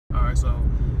Alright, so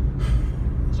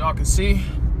as y'all can see,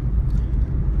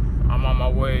 I'm on my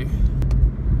way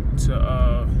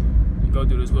to go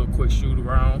do this little quick shoot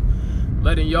around,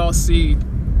 letting y'all see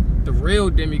the real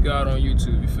demigod on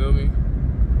YouTube, you feel me? You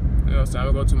know what I'm saying?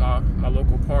 I'm gonna go to my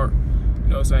local park, you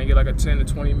know what I'm saying, get like a 10 to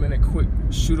 20 minute quick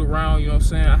shoot around, you know what I'm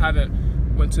saying? I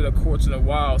haven't went to the courts in a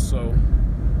while, so,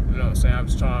 you know what I'm saying, I'm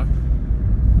just trying to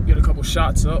get a couple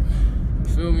shots up, you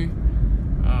feel me?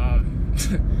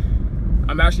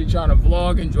 I'm actually trying to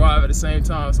vlog and drive at the same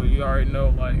time, so you already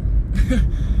know, like,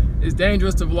 it's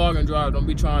dangerous to vlog and drive. Don't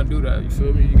be trying to do that, you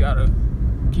feel me? You gotta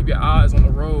keep your eyes on the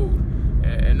road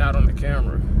and not on the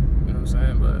camera, you know what I'm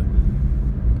saying? But, you know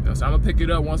what I'm saying? I'm gonna pick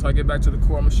it up once I get back to the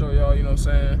court. I'm gonna show y'all, you know what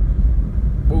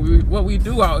I'm saying, what we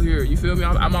do out here, you feel me?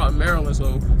 I'm out in Maryland, so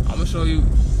I'm gonna show you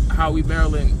how we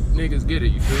Maryland niggas get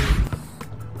it, you feel me?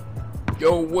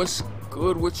 Yo, what's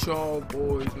good with y'all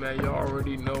boys, man? Y'all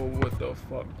already know what the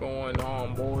fuck going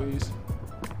on, boys.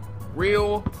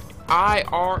 Real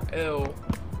IRL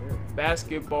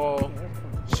basketball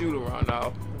shoot around.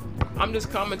 Now I'm just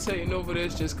commentating over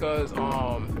this just cause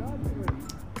I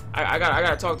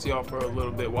gotta talk to y'all for a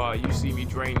little bit while you see me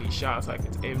drain these shots like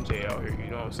it's MJ out here, you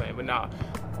know what I'm saying? But nah,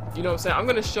 you know what I'm saying, I'm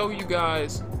gonna show you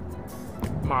guys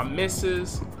my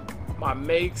misses, my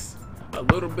makes, a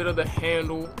little bit of the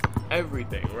handle,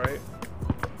 everything, right?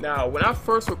 Now, when I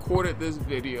first recorded this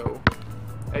video,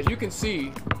 as you can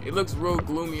see, it looks real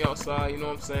gloomy outside, you know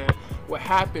what I'm saying? What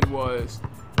happened was,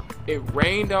 it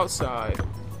rained outside,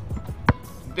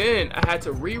 then I had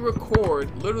to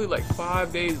re-record literally like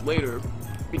 5 days later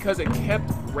because it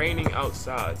kept raining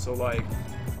outside. So like,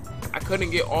 I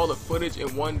couldn't get all the footage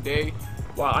in one day.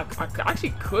 Well, I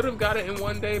actually could have got it in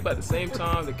one day, but at the same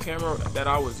time, the camera that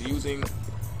I was using,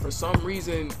 for some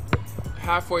reason,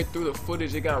 halfway through the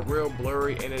footage it got real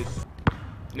blurry and it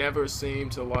never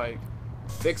seemed to like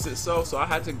fix itself, so I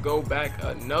had to go back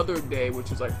another day, which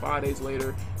was like 5 days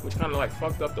later, which kind of like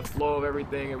fucked up the flow of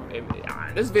everything, and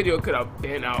this video could have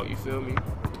been out, you feel me?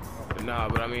 But nah,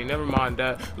 but I mean, never mind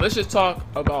that. Let's just talk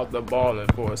about the balling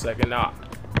for a second. Now,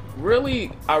 I really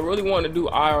want to do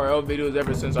IRL videos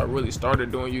ever since I really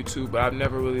started doing YouTube, but I've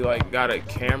never really like got a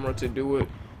camera to do it.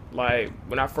 Like,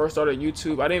 when I first started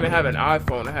YouTube, I didn't even have an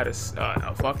iPhone. I had a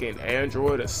fucking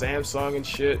Android, a Samsung and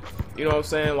shit. You know what I'm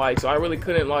saying? Like, so I really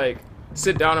couldn't, like,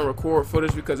 sit down and record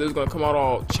footage because it was going to come out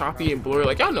all choppy and blurry.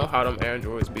 Like, y'all know how them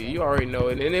Androids be. You already know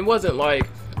it. And it wasn't like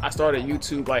I started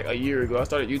YouTube, like, a year ago. I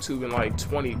started YouTube in, like,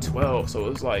 2012. So it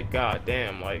was like, god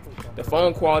damn, like, the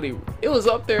phone quality, it was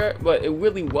up there, but it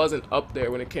really wasn't up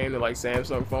there when it came to, like,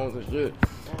 Samsung phones and shit.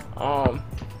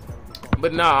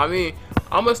 But nah, I mean,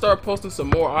 I'm gonna start posting some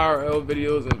more IRL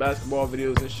videos and basketball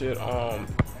videos and shit. I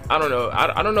don't know.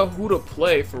 I don't know who to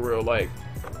play for real. Like,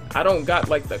 I don't got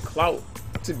like the clout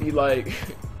to be like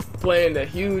playing the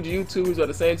huge YouTubers. At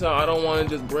the same time, I don't want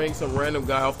to just bring some random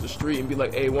guy off the street and be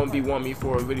like, hey, 1v1 me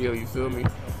for a video. You feel me?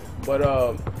 But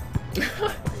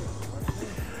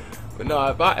but no,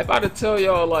 if I had to tell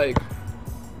y'all like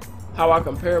how I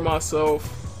compare myself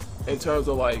in terms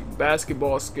of like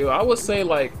basketball skill, I would say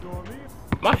like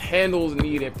my handles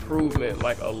need improvement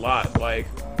like a lot. Like,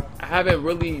 I haven't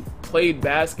really played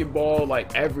basketball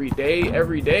like every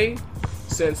day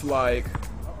since like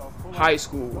high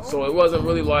school. So it wasn't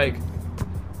really like,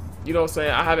 you know what I'm saying,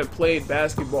 I haven't played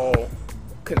basketball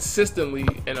consistently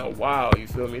in a while, you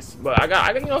feel me? But I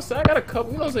got you know what I'm saying, I got a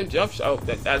couple, you know what I'm saying, jump shot. Oh,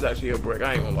 that's actually a brick.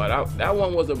 I ain't gonna lie, that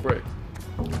one was a brick.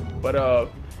 But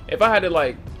if I had to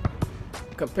like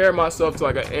compare myself to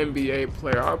like an NBA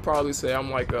player, I'd probably say I'm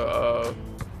like a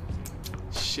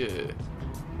shit,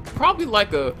 probably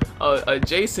like a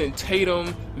Jason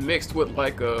Tatum mixed with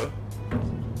like a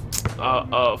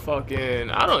fucking,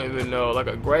 I don't even know, like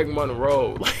a Greg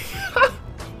Monroe.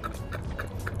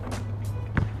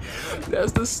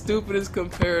 That's the stupidest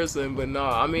comparison, but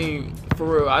nah, I mean,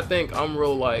 for real, I think I'm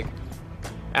real like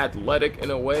athletic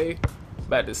in a way,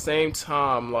 but at the same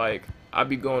time, like, I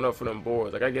be going up for them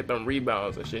boards. Like, I get them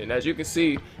rebounds and shit. And as you can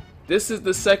see, this is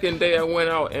the second day I went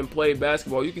out and played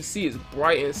basketball. You can see it's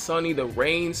bright and sunny. The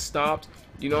rain stopped.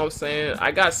 You know what I'm saying?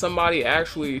 I got somebody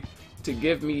actually to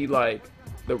give me like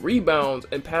the rebounds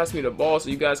and pass me the ball so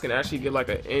you guys can actually get like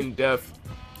an in-depth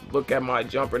look at my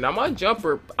jumper. Now my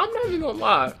jumper, I'm not even gonna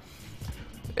lie,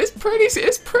 it's pretty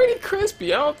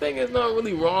crispy. I don't think there's nothing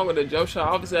really wrong with the jump shot.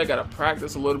 Obviously I gotta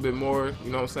practice a little bit more,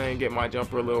 you know what I'm saying, get my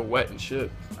jumper a little wet and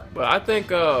shit. But I think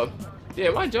yeah,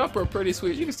 my jumper pretty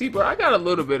sweet. You can see, bro, I got a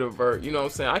little bit of vert, you know what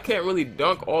I'm saying? I can't really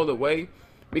dunk all the way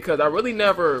because I really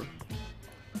never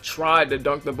tried to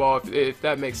dunk the ball, if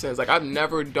that makes sense. Like, I've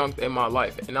never dunked in my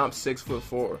life, and I'm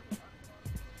 6'4".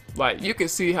 Like, you can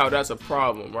see how that's a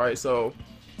problem, right? So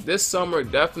this summer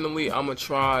definitely I'm gonna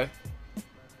try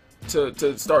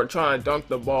to start trying to dunk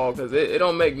the ball, because it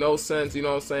don't make no sense, you know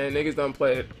what I'm saying? Niggas done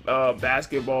play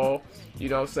basketball, you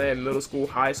know what I'm saying, middle school,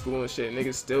 high school and shit.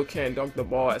 Niggas still can't dunk the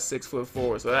ball at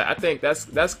 6'4". So I think that's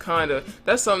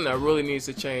something that really needs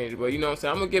to change. But you know what I'm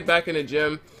saying, I'm gonna get back in the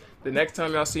gym. The next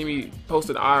time y'all see me post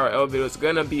an IRL video, it's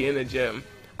gonna be in the gym.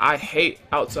 I hate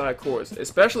outside courts,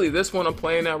 especially this one I'm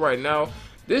playing at right now.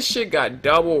 This shit got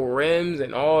double rims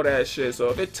and all that shit. So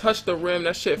if it touched the rim,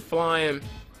 that shit flying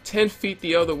 10 feet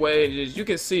the other way. And just, you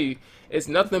can see it's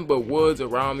nothing but woods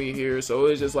around me here. So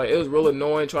it's just like, it was real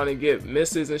annoying trying to get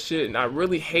misses and shit. And I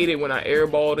really hated when I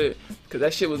airballed it, because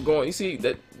that shit was going, you see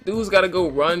that dudes gotta go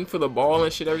run for the ball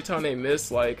and shit every time they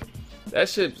miss. Like, that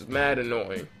shit's mad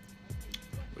annoying.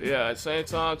 But yeah, at the same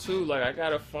time too, like, I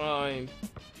gotta find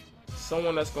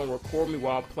someone that's gonna record me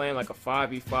while I'm playing like a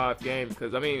 5v5 game,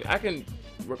 because I mean, I can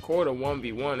record a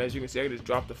 1v1. As you can see, I can just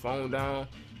drop the phone down,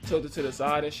 tilt it to the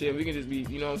side and shit. We can just be,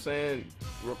 you know what I'm saying,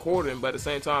 recording. But at the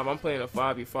same time, I'm playing a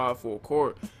 5v5 full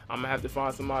court. I'm gonna have to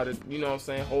find somebody to, you know what I'm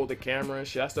saying, hold the camera and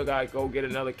shit. I still gotta go get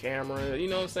another camera, you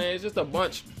know what I'm saying. It's just a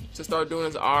bunch to start doing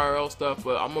this IRL stuff,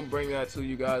 but I'm gonna bring that to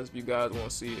you guys if you guys want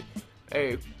to see it.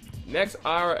 Hey, next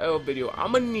IRL video,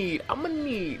 I'm gonna need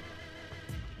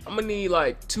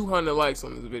like 200 likes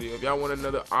on this video. If y'all want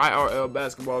another IRL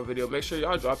basketball video, make sure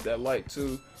y'all drop that like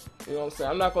too. You know what I'm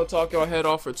saying? I'm not gonna talk y'all head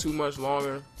off for too much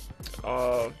longer.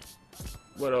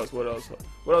 What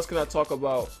else can I talk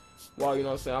about while, you know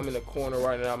what I'm saying, I'm in the corner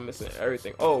right now, I'm missing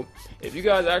everything. Oh, if you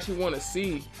guys actually want to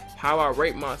see how I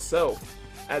rate myself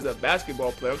as a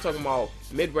basketball player, I'm talking about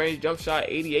mid-range jump shot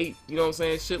 88, you know what I'm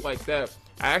saying, shit like that.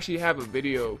 I actually have a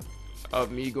video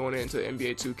of me going into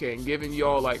NBA 2K and giving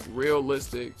y'all like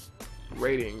realistic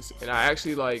ratings, and I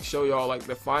actually like show y'all like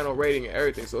the final rating and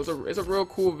everything. So it's a real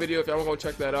cool video. If y'all want to go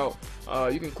check that out,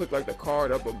 you can click like the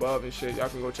card up above and shit. Y'all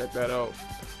can go check that out.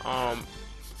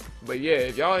 But yeah,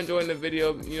 if y'all enjoying the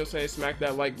video, you know what I'm saying, smack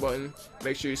that like button.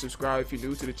 Make sure you subscribe if you're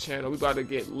new to the channel. We about to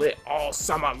get lit all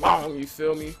summer long, you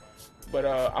feel me? But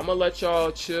I'm gonna let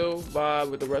y'all chill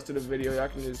vibe with the rest of the video. Y'all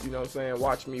can just, you know what I'm saying,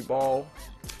 watch me ball.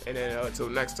 And then until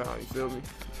next time, you feel me?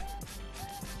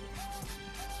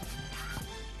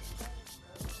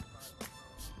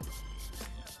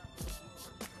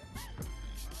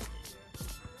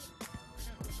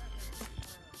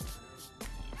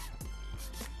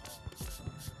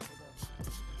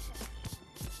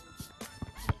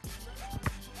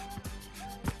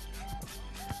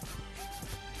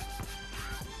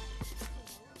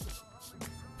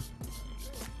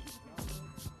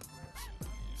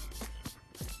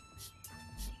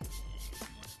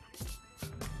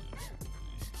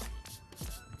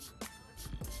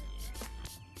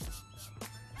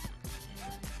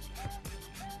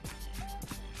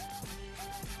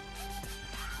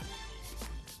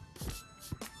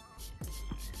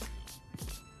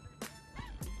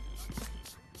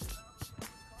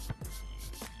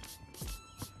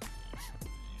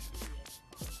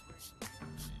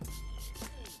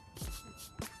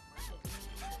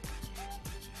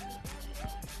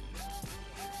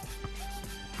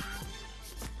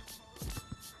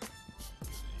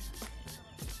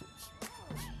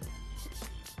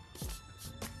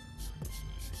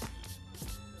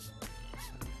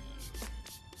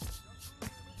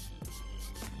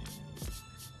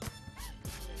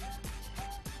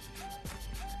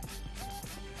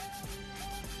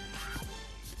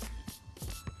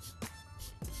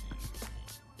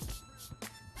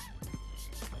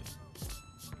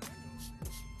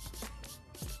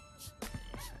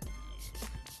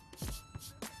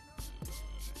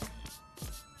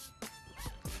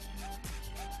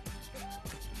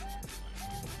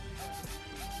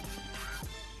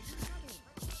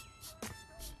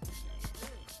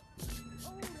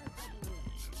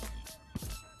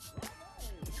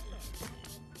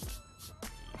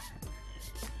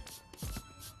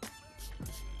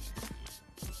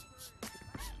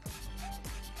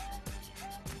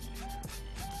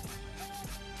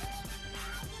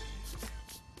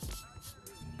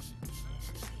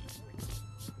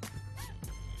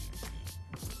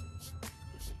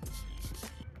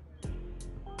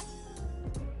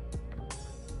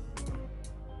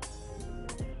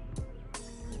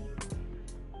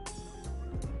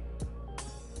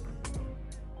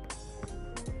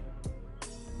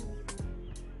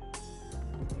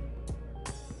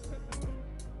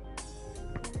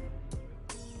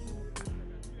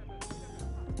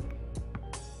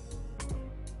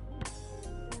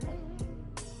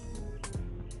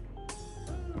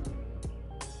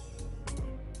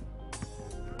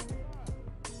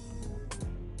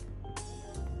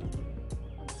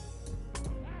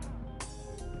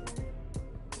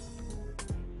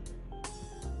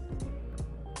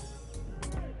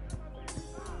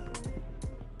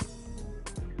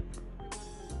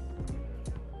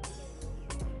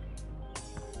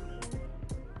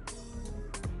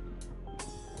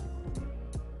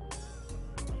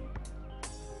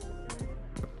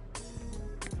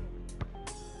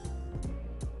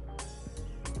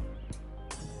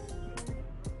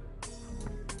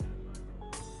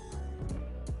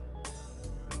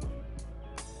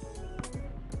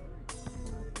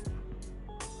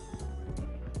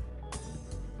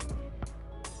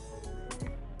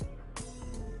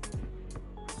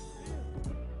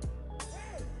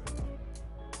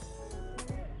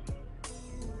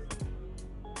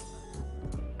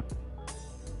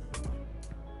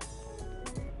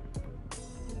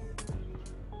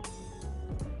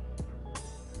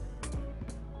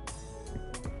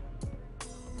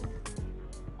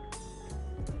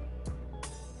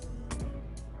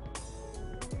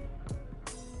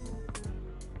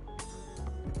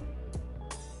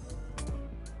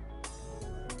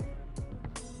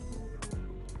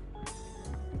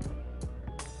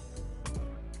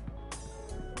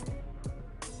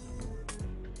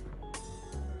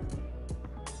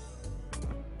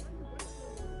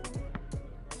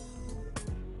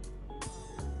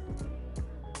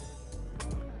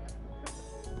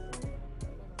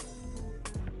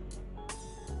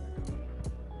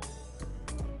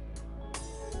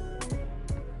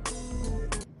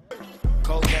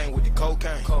 cocaine with the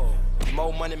cocaine.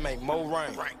 More money make more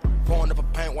rain. Pouring up a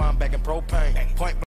paint while I'm back in propane. Point